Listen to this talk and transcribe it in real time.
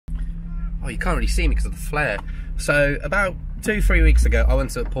Oh, you can't really see me because of the flare. So about 2-3 weeks ago, I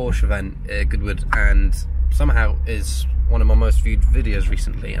went to a Porsche event at Goodwood, and somehow is one of my most viewed videos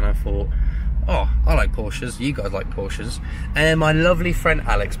recently. And I thought, oh, I like Porsches. You guys like Porsches. And my lovely friend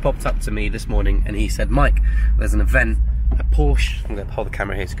Alex popped up to me this morning, and he said, Mike, there's an event, a Porsche. I'm going to hold the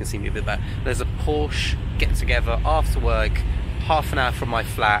camera here so you can see me a bit better. There's a Porsche get together after work, half an hour from my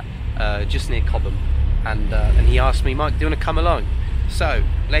flat, just near Cobham. And he asked me, Mike, do you want to come along? So,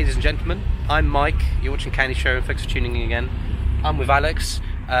 ladies and gentlemen, I'm Mike. You're watching Candy Show, and thanks for tuning in again. I'm with Alex.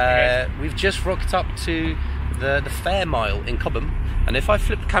 We've just rocked up to the Fair Mile in Cobham, and if I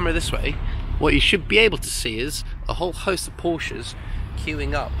flip the camera this way, what you should be able to see is a whole host of Porsches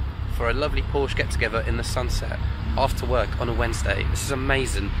queuing up for a lovely Porsche get-together in the sunset after work on a Wednesday. This is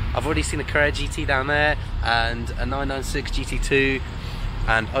amazing. I've already seen a Carrera GT down there and a 996 GT2.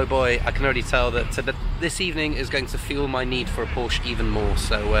 And oh boy, I can already tell that this evening is going to fuel my need for a Porsche even more.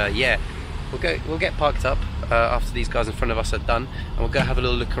 So yeah, we'll get parked up after these guys in front of us are done, and we'll go have a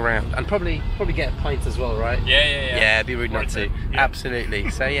little look around, and probably get a pint as well, right? Yeah. Yeah, it'd be rude not to. Yeah.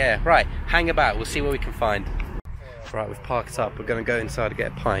 Absolutely. So yeah, right, hang about. We'll see what we can find. Right, we've parked up. We're going to go inside to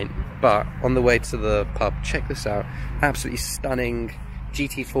get a pint, but on the way to the pub, check this out. Absolutely stunning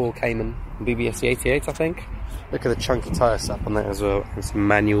GT4 Cayman, BBSC 88, I think. Look at the chunky tyre setup on that as well. It's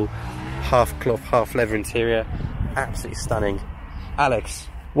manual, half cloth, half leather interior. Absolutely stunning. Alex,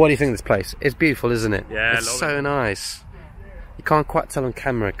 what do you think of this place? It's beautiful, isn't it? Yeah, it's so nice. You can't quite tell on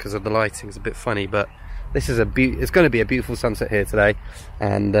camera because of the lighting. It's a bit funny, but this is it's going to be a beautiful sunset here today.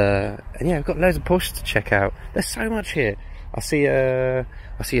 And yeah, we've got loads of Porsches to check out. There's so much here. I see a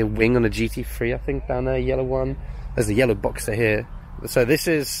wing on a GT3, I think, down there, yellow one. There's a yellow Boxer here. So this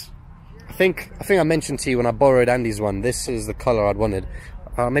is, I think I mentioned to you when I borrowed Andy's one, this is the colour I'd wanted.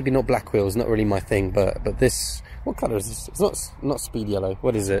 Maybe not black wheels, not really my thing, but this, what colour is this? It's not speed yellow.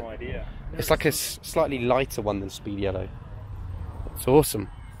 What is it? No idea. It's like a slightly lighter one than speed yellow. It's awesome.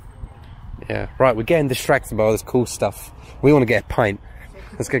 Yeah, right, we're getting distracted by all this cool stuff. We want to get a pint.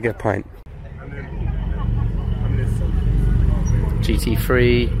 Let's go get a pint.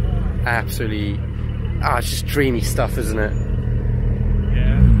 GT3, absolutely, it's just dreamy stuff, isn't it?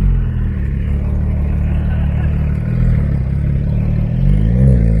 Yeah.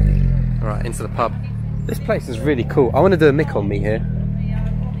 Alright, into the pub. This place is really cool. I want to do a Mick on me here.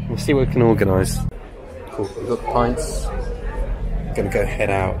 We'll see what we can organise. Cool, we've got the pints. Gonna go head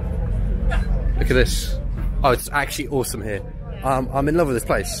out. Look at this. Oh, it's actually awesome here. I'm in love with this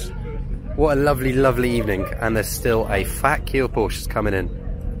place. What a lovely, lovely evening. And there's still a fat queue of Porsches coming in.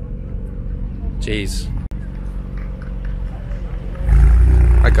 Jeez.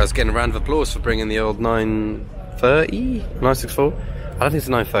 That guy's getting a round of applause for bringing the old 930? 964? I don't think it's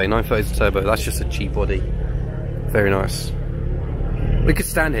a 930. 930 is a turbo. That's just a cheap body. Very nice. We could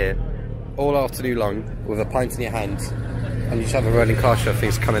stand here all afternoon long with a pint in your hand and you just have a rolling car show of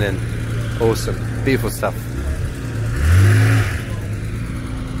things coming in. Awesome. Beautiful stuff.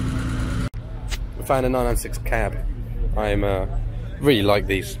 We found a 996 cab. I'm really like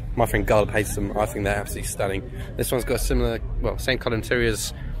these. My friend Garb hates them. I think they're absolutely stunning. This one's got a similar, well, same colour interior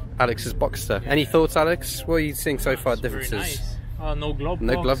as Alex's Boxster. Any thoughts, Alex? What are you seeing so far? Differences? Very nice. No glove box.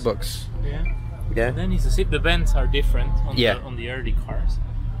 No glove box. Yeah. Yeah. And then the vents are different on the early cars.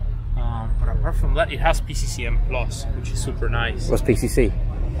 But apart from that, it has PCCM Plus, which is super nice. What's PCC?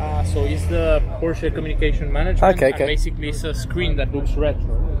 So it's the Porsche Communication Management. Okay. And basically, it's a screen that looks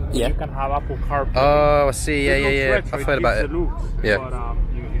retro. Yeah. You can have Apple CarPlay. Oh, I see. Yeah. Retro, I've heard about it. Yeah.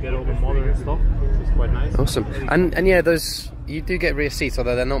 But you get all the modern stuff, which is quite nice. Awesome. And yeah, those, you do get rear seats,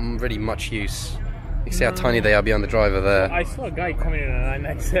 although they're not really much use. You see how tiny they are behind the driver there. I saw a guy coming in a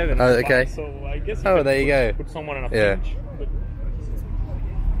 997. Oh, okay. So I guess There you go. Put someone on a bench. But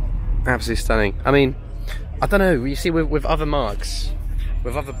absolutely stunning. I mean, I don't know. You see, with other marques,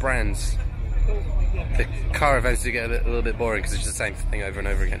 with other brands, the car events do get a little bit boring because it's just the same thing over and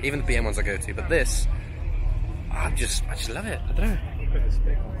over again. Even the BM ones I go to, but this, I just love it. I don't know.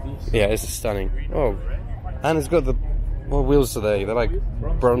 Yeah, this is stunning. Oh, and it's got what wheels are they? They're like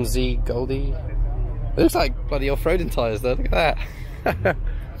bronzy, goldy. It looks like bloody off-roading tyres though. Look at that.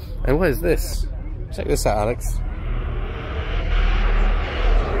 And what is this? Check this out, Alex.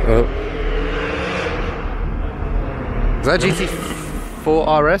 Oh. Is that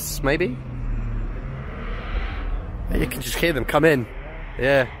GT4 RS, maybe? You can just hear them come in.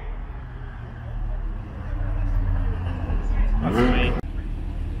 Yeah. that's me.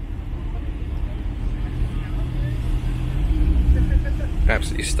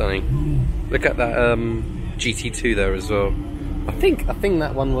 Absolutely stunning. Look at that GT2 there as well. I think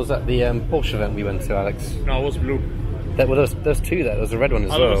that one was at the Porsche event we went to, Alex. No, it was blue. Well, there's two there. There's a red one as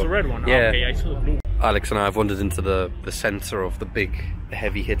well. Oh, there was a red one. Yeah. Okay, I saw the blue. Alex and I have wandered into the centre of the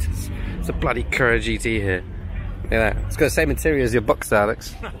heavy hitters. It's a bloody Cura GT here. Look at that. It's got the same interior as your Boxster,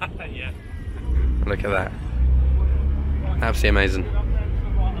 Alex. Yeah. Look at that. Absolutely amazing.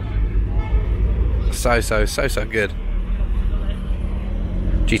 So good.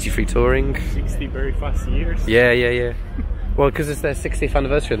 GT3 Touring. 60 very fast years. Yeah. Well, because it's their 60th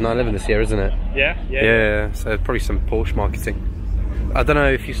anniversary of 911 this year, isn't it? Yeah. So probably some Porsche marketing. I don't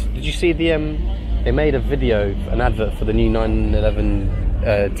know if did you see the they made a video, an advert for the new 911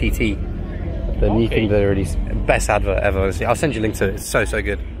 TT, the new thing they released. Best advert ever, honestly. I'll send you a link to it. It's so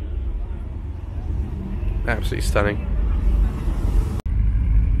good. Absolutely stunning.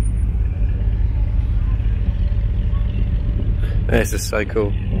 This is so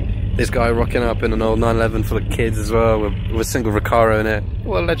cool. This guy rocking up in an old 911 full of kids as well, with a single Recaro in it.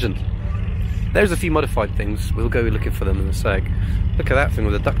 What a legend. There's a few modified things. We'll go looking for them in a sec. Look at that thing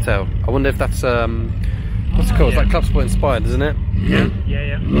with a ducktail. I wonder if that's what's it called? It's like Club Sport inspired, isn't it? Yeah.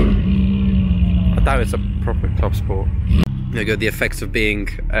 I doubt it's a proper Club Sport. You got the effects of being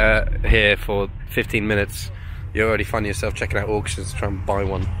here for 15 minutes. You already find yourself checking out auctions to try and buy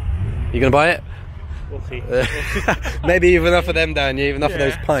one. You gonna buy it? We'll see. Maybe even enough of them down here, even enough of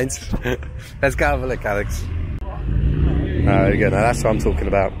those pints. Let's go have a look, Alex. There we go. Now that's what I'm talking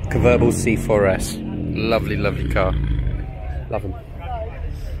about. Convertible C4S. Lovely car. Love them.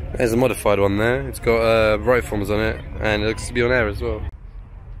 There's a modified one there. It's got rotoforms on it, and it looks to be on air as well.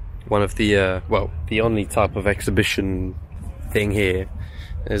 One of the the only type of exhibition thing here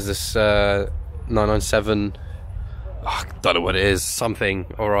is this 997. I don't know what it is. Something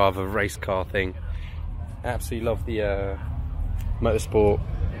or other race car thing. Absolutely love the motorsport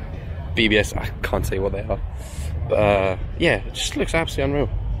BBS. I can't tell you what they are, but yeah, it just looks absolutely unreal.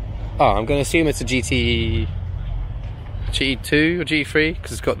 Oh, I'm going to assume it's a GT2 or GT3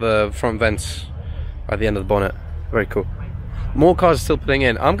 because it's got the front vents at the end of the bonnet. Very cool. More cars are still putting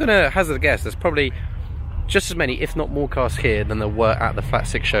in. I'm going to hazard a guess. There's probably just as many, if not more, cars here than there were at the Flat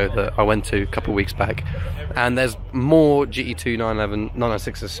 6 show that I went to a couple of weeks back. And there's more GT2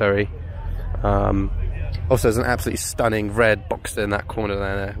 996s, sorry. Also, there's an absolutely stunning red Boxster in that corner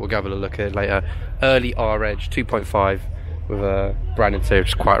there. We'll go have a look at it later. Early R-Edge 2.5 with a brand interior, which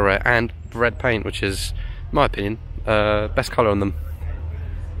is quite rare, and red paint, which is, in my opinion, best colour on them.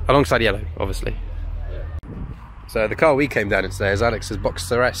 Alongside yellow, obviously. So the car we came down in today is Alex's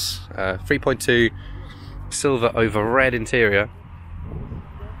Boxster S, 3.2 silver over red interior.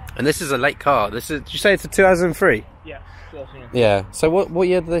 And this is a late car. This is, did you say it's a 2003? Yeah, 2003. Yeah. So what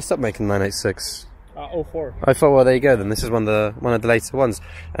year did they stop making 986? 04. I thought, well, there you go then. This is one of the later ones.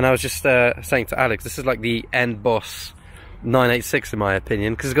 And I was just saying to Alex, this is like the end boss 986 in my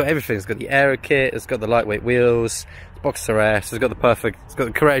opinion, because it's got everything. It's got the aero kit, it's got the lightweight wheels, it's Boxster S, it's got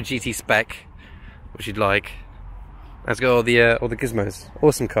the Carrera GT spec, which you'd like. And it's got all the gizmos.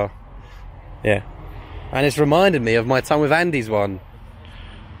 Awesome car. Yeah. And it's reminded me of my time with Andy's one,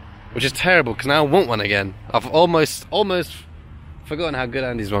 which is terrible because now I want one again. I've almost forgotten how good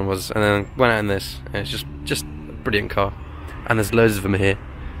Andy's one was, and then went out in this, and it's just a brilliant car. And there's loads of them here.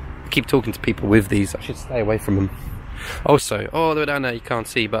 I keep talking to people with these. I should stay away from them. Also, all the way down there you can't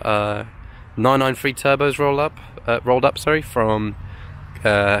see, but 993 turbos rolled up, sorry, from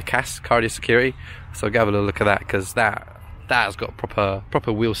CAS, Cardio Security. So go have a little look at that, because that has got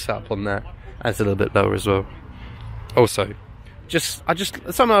proper wheel setup on that, and it's a little bit lower as well. Also,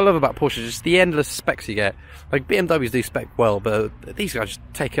 something I love about Porsche is just the endless specs you get. Like BMWs do spec well, but these guys just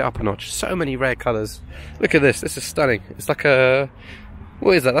take it up a notch. So many rare colours. Look at this. This is stunning. It's like a,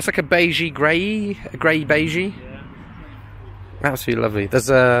 what is that? That's like a beigey grey, a grey beigey. Yeah. Absolutely lovely. There's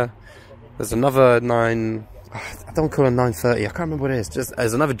another I don't call it a 930. I can't remember what it is.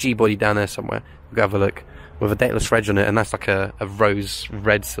 There's another G body down there somewhere. We'll go have a look with a dateless reg on it, and that's like a rose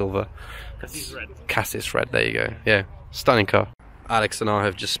red silver. Cassis red. There you go. Yeah, stunning car. Alex and I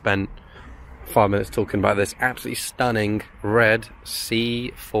have just spent 5 minutes talking about this absolutely stunning red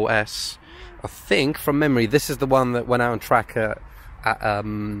C4S. I think from memory this is the one that went out on track at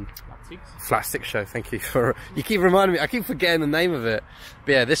Flat 6 show. Thank you for, you keep reminding me, I keep forgetting the name of it,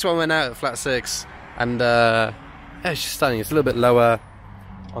 but yeah, this one went out at Flat 6, and yeah, it's just stunning. It's a little bit lower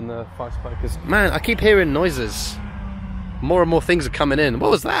on the 5 spokers. Man, I keep hearing noises. More and more things are coming in.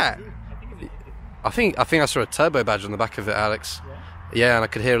 What was that? I think I saw a turbo badge on the back of it, Alex. Yeah, and I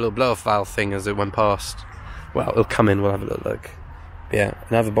could hear a little blow-off valve thing as it went past. Well, it'll come in, we'll have a little look. Yeah,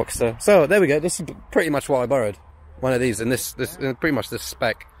 another Boxster. So, there we go. This is pretty much what I borrowed. One of these, and this pretty much this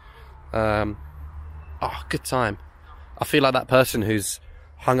spec. Oh, good time. I feel like that person who's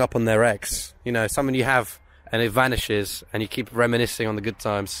hung up on their ex. You know, someone you have and it vanishes, and you keep reminiscing on the good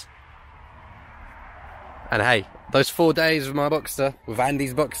times. And hey, those 4 days with my Boxster, with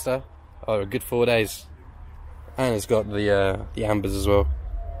Andy's Boxster, are a good 4 days. And it's got the ambers as well.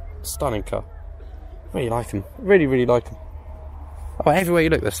 Stunning car. Really like them. Really, really like them. Oh, everywhere you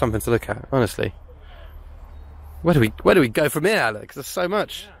look, there's something to look at. Honestly. Where do we go from here, Alex? There's so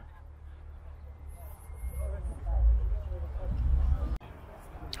much.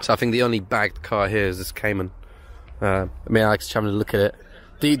 So I think the only bagged car here is this Cayman. Me and Alex are having a look at it.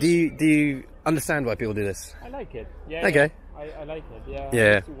 Do you understand why people do this? I like it. Yeah. Okay. I like it. Yeah. Yeah.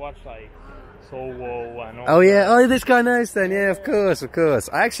 I used to watch like Sowo and all. Oh yeah. Oh, this guy knows then. Yeah, of course, of course.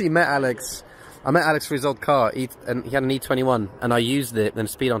 I actually met Alex. I met Alex for his old car, and he had an E21, and I used it in a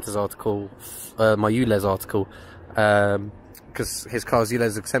Speed Hunters article, my ULEZ article, because his car's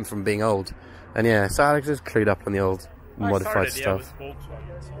ULEZ exempt from being old. And yeah, so Alex is clued up on the old modified stuff.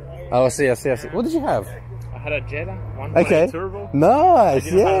 Oh, I see. What did you have? I had a Jetta 1.8 turbo. Nice, I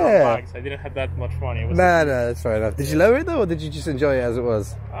didn't have I didn't have that much money. No, that's fair enough. Did you lower it though, or did you just enjoy it as it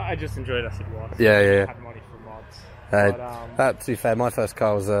was? I just enjoyed it as it was. Yeah. I had money for mods. That, to be fair, my first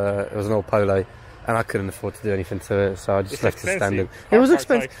car was it was an old Polo, and I couldn't afford to do anything to it, so I just left it standard. It was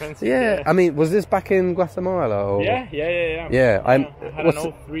expensive. Yeah, I mean, was this back in Guatemala? Or? Yeah. Yeah, I had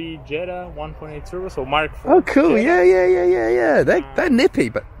an 03 Jetta 1.8 turbo, so Mark IV. Oh, cool. Jetta. Yeah. They're nippy,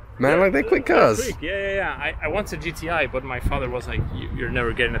 but man, like they're quick cars. They're quick. Yeah. I wanted a GTI, but my father was like, "You're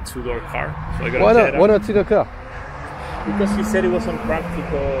never getting a two-door car." So I got Why a not? Jetta. Why not a two-door car? Because he said it was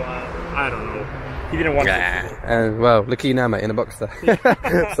unpractical. I don't know. He didn't want it. And well, look at you now, mate, in a Boxster.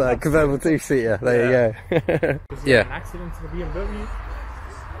 It's a convertible two-seater. There you go. Yeah. An accident in the BMW.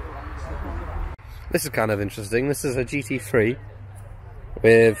 This is kind of interesting. This is a GT3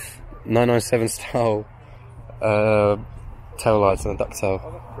 with 997 style tail lights and a ducktail.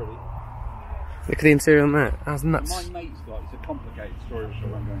 Oh, that's pretty. Look at the interior on that. That's nuts. My mate's got, it's a complicated story, which I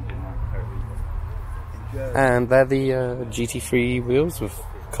won't go into now. And they're the GT3 wheels with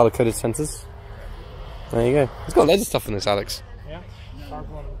colour-coded centres. There you go. It's got loads of stuff in this, Alex. Yeah.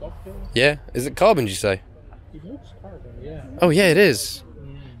 Carbon ducktail. Yeah. Is it carbon, did you say? It looks carbon, yeah. Oh yeah, it is.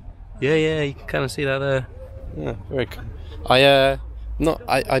 Yeah, you can kind of see that there. Yeah, very cool. I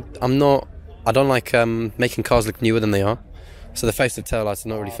don't like making cars look newer than they are. So the facelift taillights are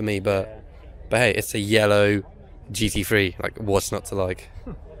not really for me, but hey, it's a yellow GT3. Like, what's not to like?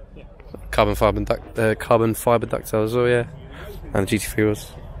 Carbon fibre ductile as well, yeah. And the GT3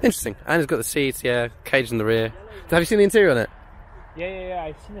 was interesting. And it's got the seats, yeah, cage in the rear. Have you seen the interior on it? Yeah.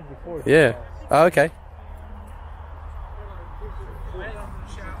 I've seen it before. Yeah. Oh, okay.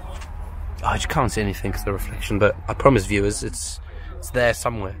 I just can't see anything because of the reflection, but I promise viewers, it's there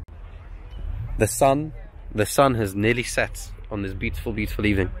somewhere. The sun has nearly set on this beautiful, beautiful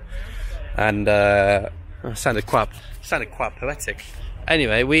evening, and it sounded quite poetic.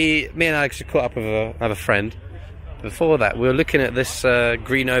 Anyway, me and Alex caught up with another friend. Before that, we were looking at this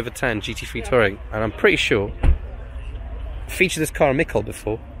green over tan GT3 Touring, and I'm pretty sure I featured this car on Mickle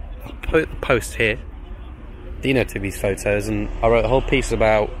before. I'll put the post here. Dino took these photos, and I wrote a whole piece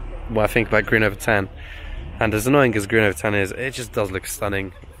about what I think about green over tan. And as annoying as green over tan is, it just does look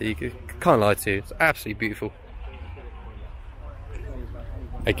stunning. You can't lie to you, it's absolutely beautiful.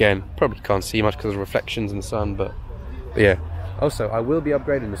 Again, probably can't see much because of reflections in the sun, but yeah. Also, I will be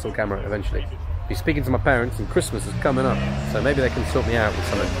upgrading this little camera eventually. Be speaking to my parents, and Christmas is coming up, so maybe they can sort me out with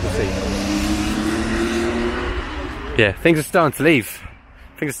something. We'll see. Yeah, things are starting to leave.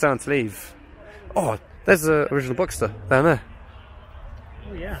 Oh, there's the original Boxster down there.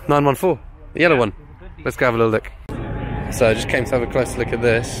 Oh yeah. 914, the yellow one. Let's go have a little look. So I just came to have a closer look at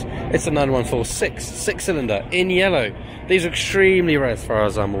this. It's a 914 six-cylinder in yellow. These are extremely rare as far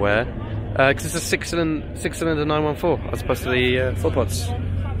as I'm aware, because it's a six-cylinder 914 as opposed to the 4-pods.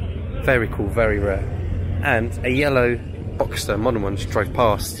 Very cool, very rare. And a yellow Boxster, modern one, just drove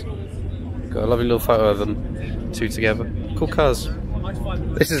past. Got a lovely little photo of them, two together. Cool cars.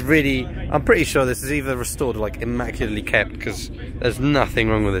 This is really, I'm pretty sure this is either restored or like immaculately kept, because there's nothing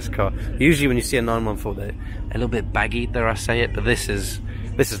wrong with this car. Usually when you see a 914, they're a little bit baggy, dare I say it, but this is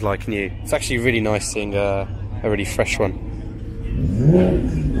like new. It's actually really nice seeing a really fresh one.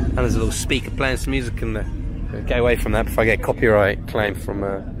 And there's a little speaker playing some music in there. Get away from that before I get copyright claim from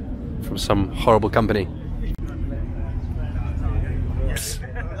some horrible company.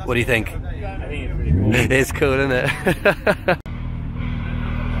 What do you think? I think it's pretty cool. It's cool, isn't it?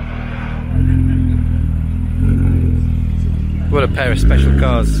 What a pair of special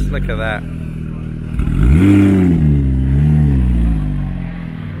cars. Look at that.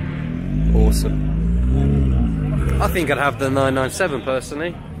 Awesome. I think I'd have the 997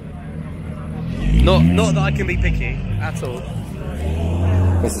 personally. Not that I can be picky at all.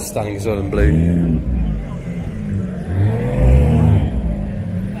 This is stunning as well in blue.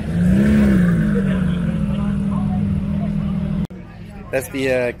 There's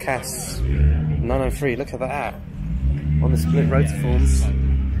the CAS 903, look at that. On the split rotor forms.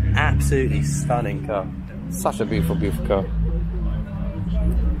 Absolutely stunning car. Such a beautiful, beautiful car.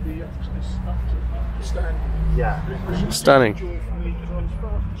 Stunning.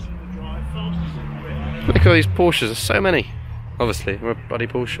 Look at all these Porsches, there's so many. Obviously, we're a bloody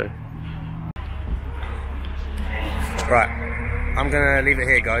Porsche. Right, I'm gonna leave it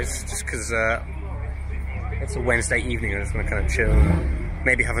here, guys, just because it's a Wednesday evening. I'm just gonna kind of chill,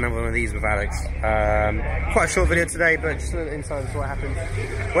 maybe have another one of these with Alex. Quite a short video today, but just a little insight into what happened.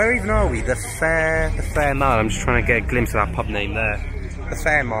 Where even are we? The Fair Mile. I'm just trying to get a glimpse of that pub name there. The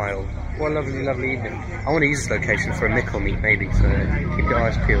Fair Mile. What a lovely, lovely evening. I want to use this location for a Mickle meet, maybe, so keep your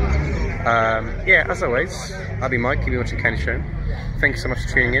eyes peeled. Yeah, as always, I'll be Mike, keep watching Candy Show. Thank you so much for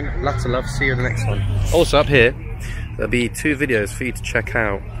tuning in. Lots of love, see you in the next one. Also up here, there'll be 2 videos for you to check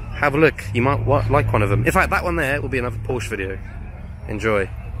out. Have a look, you might like one of them. In fact, that one there will be another Porsche video. Enjoy.